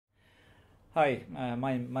Hi,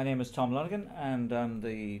 my name is Tom Lonergan, and I'm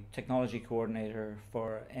the Technology Coordinator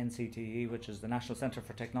for NCTE, which is the National Centre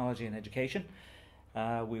for Technology and Education.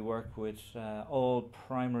 We work with all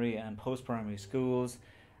primary and post-primary schools,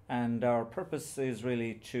 and our purpose is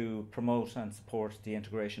really to promote and support the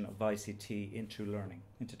integration of ICT into learning,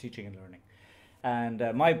 into teaching and learning.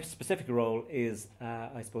 And my specific role is,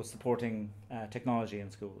 I suppose, supporting technology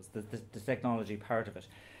in schools, the technology part of it.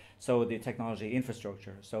 So the technology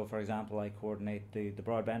infrastructure. So, for example, I coordinate the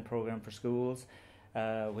broadband program for schools,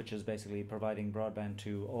 which is basically providing broadband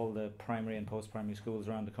to all the primary and post-primary schools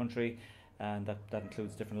around the country, and that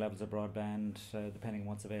includes different levels of broadband, depending on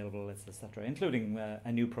what's available, etc. Including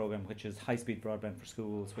a new program which is high-speed broadband for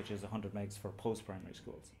schools, which is 100 megs for post-primary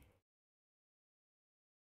schools.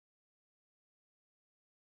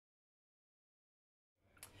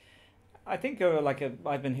 I think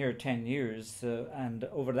I've been here 10 years, and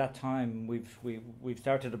over that time we've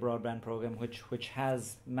started a broadband program which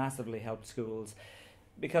has massively helped schools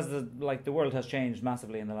because the world has changed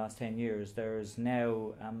massively in the last 10 years. There's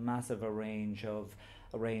now a massive a range of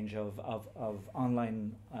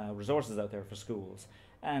online resources out there for schools,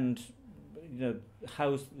 and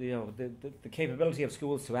how the capability of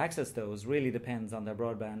schools to access those really depends on their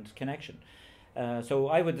broadband connection. So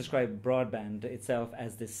I would describe broadband itself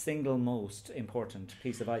as the single most important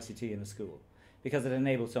piece of ICT in a school because it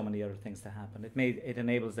enables so many other things to happen. It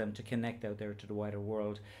enables them to connect out there to the wider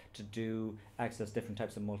world, to do access different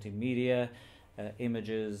types of multimedia,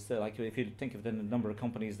 images. Like if you think of the number of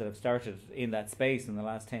companies that have started in that space in the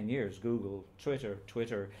last 10 years, Google, Twitter,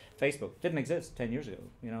 Facebook didn't exist 10 years ago.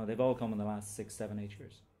 They've all come in the last 6, 7, 8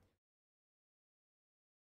 years.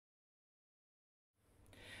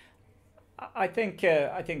 I think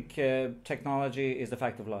technology is the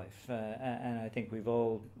fact of life, and I think we've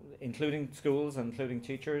all, including schools and including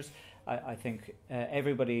teachers, I think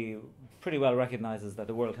everybody pretty well recognizes that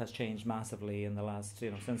the world has changed massively in the last,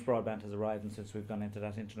 since broadband has arrived and since we've gone into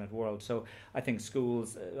that internet world. So I think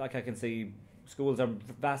schools, like I can see, schools are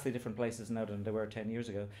vastly different places now than they were 10 years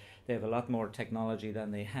ago. They have a lot more technology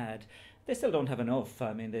than they had. They still don't have enough.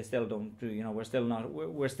 I mean, they still don't do. We're still not.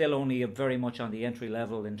 We're still only very much on the entry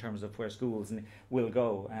level in terms of where schools will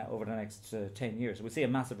go over the next 10 years. We see a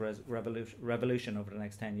massive revolution over the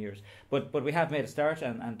next 10 years. But we have made a start,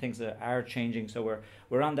 and things are changing. So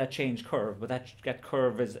we're on that change curve. But that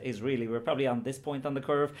curve is really, we're probably on this point on the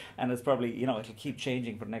curve, and it's probably, it'll keep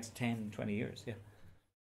changing for the next 10, 20 years. Yeah.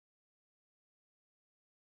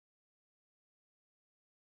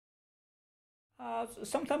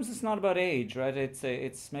 Sometimes it's not about age, right?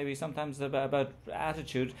 It's maybe sometimes about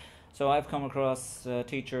attitude. So I've come across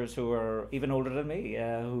teachers who are even older than me,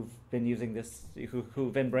 who've been using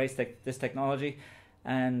who've embraced this technology,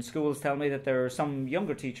 and schools tell me that there are some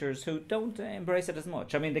younger teachers who don't embrace it as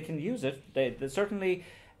much. I mean, they can use it. They certainly,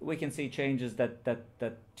 we can see changes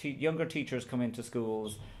that younger teachers come into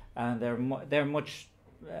schools, and they're much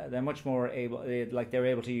more able, like they're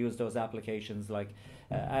able to use those applications,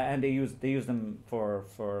 and they use them for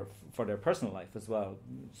their personal life as well,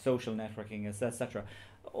 social networking, etc.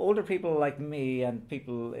 Older people like me and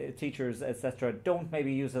people, teachers, etc., don't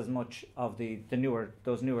maybe use as much of the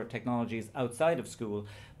newer technologies outside of school.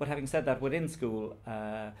 But having said that, within school,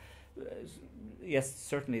 yes,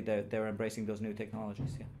 certainly they're embracing those new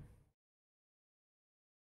technologies. Yeah.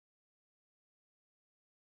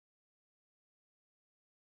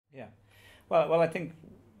 Yeah. Well, I think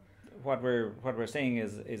what we're saying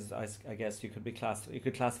is I guess you could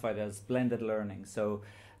classify it as blended learning. So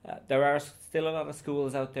there are still a lot of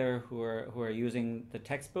schools out there who are using the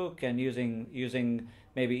textbook and using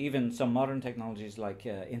maybe even some modern technologies like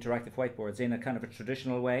interactive whiteboards in a kind of a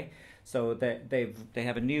traditional way. So they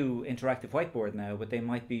have a new interactive whiteboard now, but they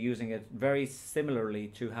might be using it very similarly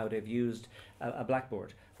to how they've used a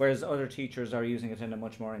blackboard, whereas other teachers are using it in a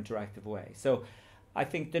much more interactive way. So I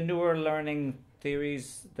think the newer learning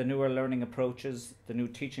theories, the newer learning approaches, the new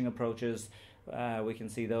teaching approaches, we can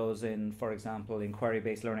see those in, for example,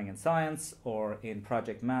 inquiry-based learning in science or in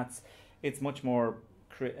project maths. It's much more,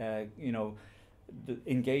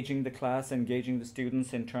 engaging the class, engaging the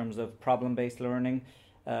students in terms of problem-based learning,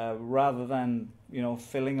 rather than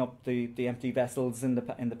filling up the empty vessels in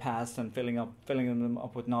the past and filling them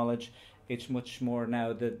up with knowledge. It's much more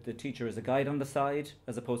now that the teacher is a guide on the side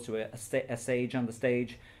as opposed to a sage on the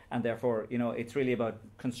stage, and therefore it's really about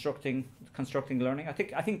constructing learning.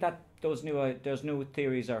 I think that those new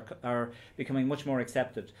theories are becoming much more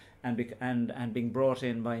accepted and being brought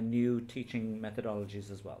in by new teaching methodologies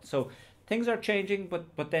as well. So things are changing,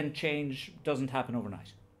 but then change doesn't happen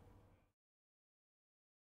overnight.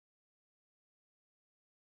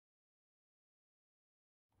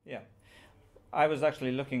 Yeah. I was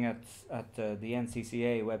actually looking at the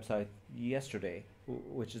NCCA website yesterday,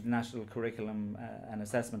 which is the National Curriculum and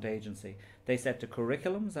Assessment Agency. They set the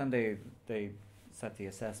curriculums and they set the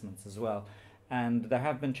assessments as well. And there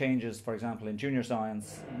have been changes, for example, in junior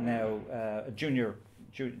science now, junior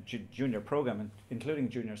program, including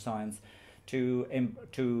junior science, and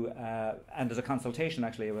there's a consultation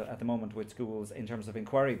actually at the moment with schools in terms of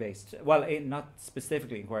inquiry based. Well, not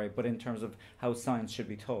specifically inquiry, but in terms of how science should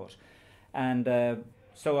be taught. And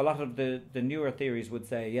so a lot of the newer theories would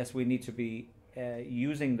say, yes, we need to be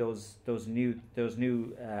using those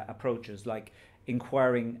new approaches like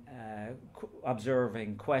inquiring,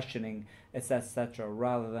 observing, questioning, etc.,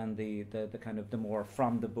 rather than the kind of the more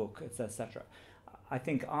from the book, etc. I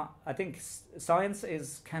think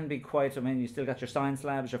science can be quite. I mean, you still got your science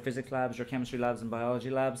labs, your physics labs, your chemistry labs, and biology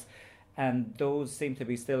labs, and those seem to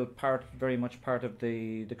be still very much part of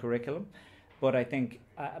the curriculum. But I think,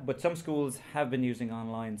 but some schools have been using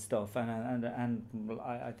online stuff, and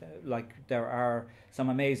like there are some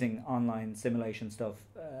amazing online simulation stuff,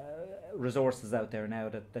 resources out there now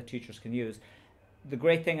that teachers can use. The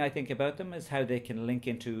great thing I think about them is how they can link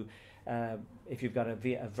into, if you've got a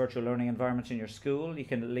virtual learning environment in your school, you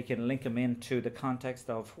can link them into the context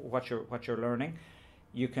of what you're learning.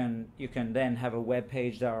 You can then have a web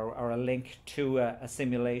page or a link to a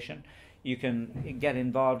simulation. You can get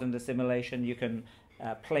involved in the simulation. You can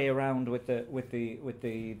play around with the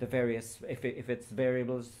various, if it's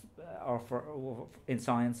variables, or in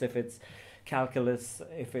science, if it's calculus,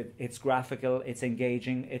 if it's graphical, it's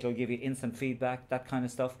engaging, it'll give you instant feedback, that kind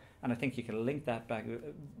of stuff. And I think you can link that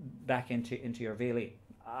back into your VLE.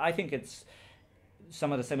 I think it's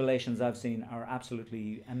some of the simulations I've seen are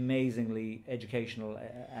absolutely amazingly educational,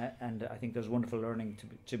 and I think there's wonderful learning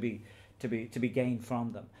to be gained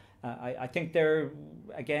from them. I think they're,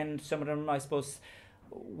 again, some of them, I suppose,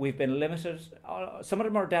 we've been limited. Some of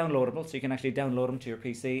them are downloadable, so you can actually download them to your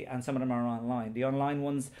PC, and some of them are online. The online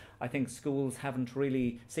ones, I think schools haven't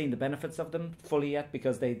really seen the benefits of them fully yet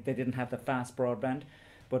because they didn't have the fast broadband.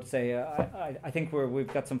 But say, I think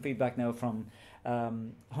we've got some feedback now from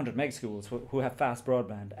 100 meg schools who have fast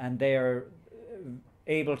broadband, and they are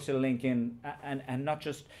able to link in, and not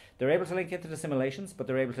just, they're able to link into the simulations, but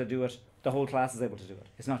they're able to do it, the whole class is able to do it.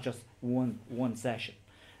 It's not just one session.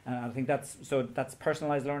 And I think that's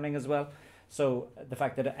personalized learning as well. So the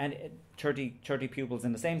fact that 30 pupils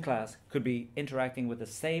in the same class could be interacting with the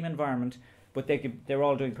same environment, but they're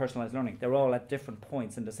all doing personalized learning. They're all at different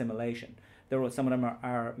points in the simulation. Some of them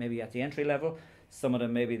are maybe at the entry level. Some of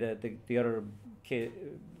them maybe the other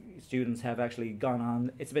students have actually gone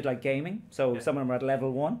on. It's a bit like gaming. So some of them are at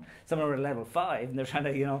level 1, some of them are at level 5, and they're trying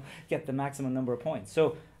to get the maximum number of points.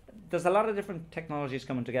 So there's a lot of different technologies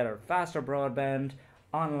coming together: faster broadband,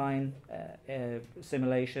 online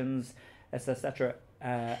simulations, etc.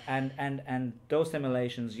 And those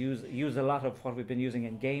simulations use a lot of what we've been using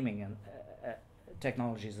in gaming and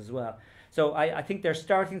technologies as well. So I think they're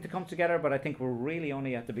starting to come together, but I think we're really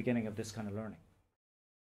only at the beginning of this kind of learning.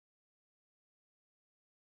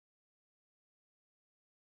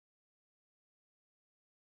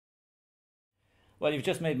 Well, you've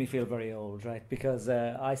just made me feel very old, right? Because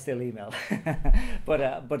I still email,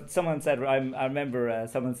 but someone said, I remember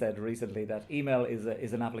someone said recently that email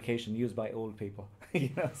is an application used by old people,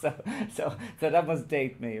 so that must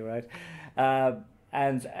date me, right?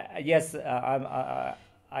 Yes,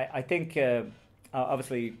 I think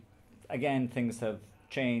obviously, again, things have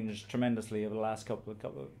changed tremendously over the last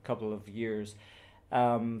couple of years.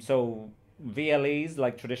 So VLEs,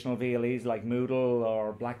 like traditional VLEs like Moodle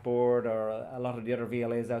or Blackboard or a lot of the other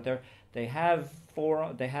VLAs out there, they have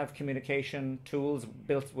communication tools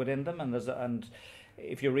built within them, and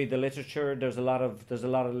if you read the literature, there's a lot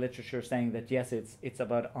of literature saying that yes, it's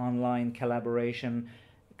about online collaboration,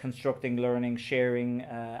 constructing learning, sharing,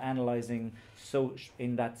 analyzing, so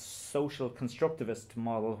in that social constructivist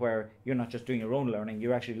model where you're not just doing your own learning,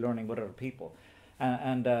 you're actually learning with other people,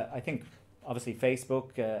 and I think obviously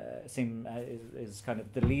Facebook is kind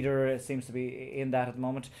of the leader. It seems to be in that at the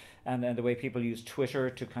moment, and the way people use Twitter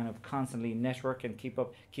to kind of constantly network and keep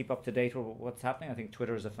up to date with what's happening. I think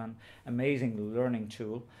Twitter is a amazing learning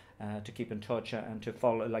tool to keep in touch and to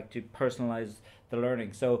follow, like to personalize the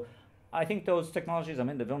learning. So I think those technologies, I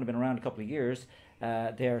mean, they've only been around a couple of years.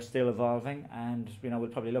 They are still evolving, and we'll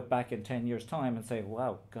probably look back in 10 years' time and say,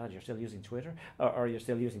 "Wow, God, you're still using Twitter, or you're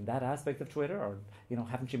still using that aspect of Twitter, or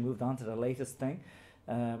haven't you moved on to the latest thing?"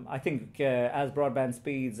 I think as broadband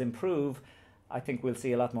speeds improve, I think we'll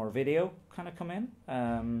see a lot more video kind of come in,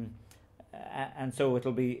 and so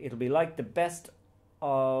it'll be like the best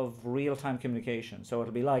of real-time communication. So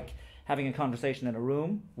it'll be like having a conversation in a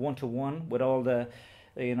room, one to one, with all the,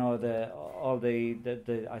 you know,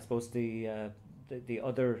 the I suppose the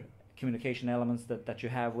other communication elements that you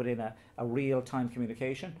have within a real time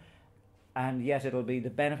communication, and yet it'll be the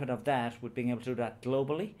benefit of that with being able to do that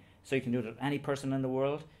globally. So you can do it with any person in the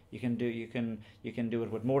world. You can do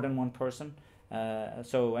it with more than one person.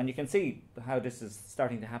 And you can see how this is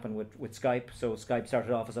starting to happen with Skype. So Skype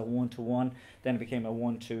started off as a one-to-one, then it became a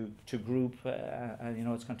one-to group, and you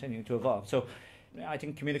know, it's continuing to evolve. So I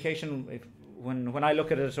think communication, when I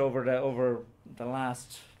look at it over the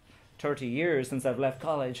last 30 years since I've left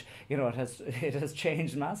college, you know, it has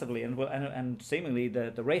changed massively, and seemingly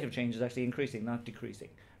the rate of change is actually increasing, not decreasing,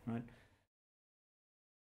 right?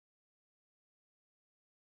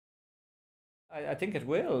 I think it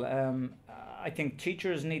will. I think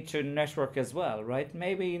teachers need to network as well, right?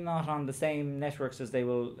 Maybe not on the same networks as they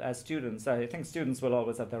will as students. I think students will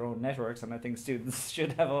always have their own networks, and I think students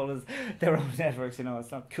should have always their own networks. You know,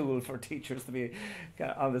 it's not cool for teachers to be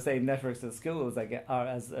on the same networks as schools, I guess, or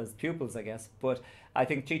as pupils, I guess. But I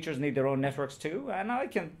think teachers need their own networks too. And I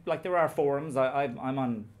can, like, there are forums. I'm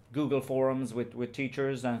on Google forums with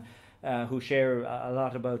teachers and who share a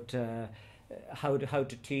lot about. How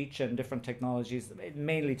to teach and different technologies.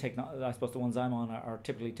 Mainly I suppose the ones I'm on are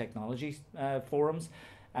typically technology forums,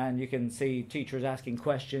 and you can see teachers asking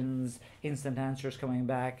questions, instant answers coming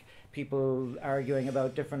back, people arguing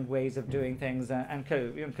about different ways of doing things, and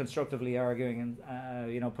you know, constructively arguing,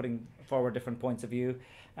 and you know, putting forward different points of view.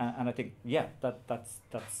 And I think, yeah,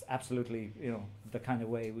 that's absolutely, you know, the kind of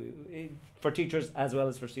way for teachers as well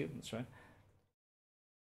as for students, right?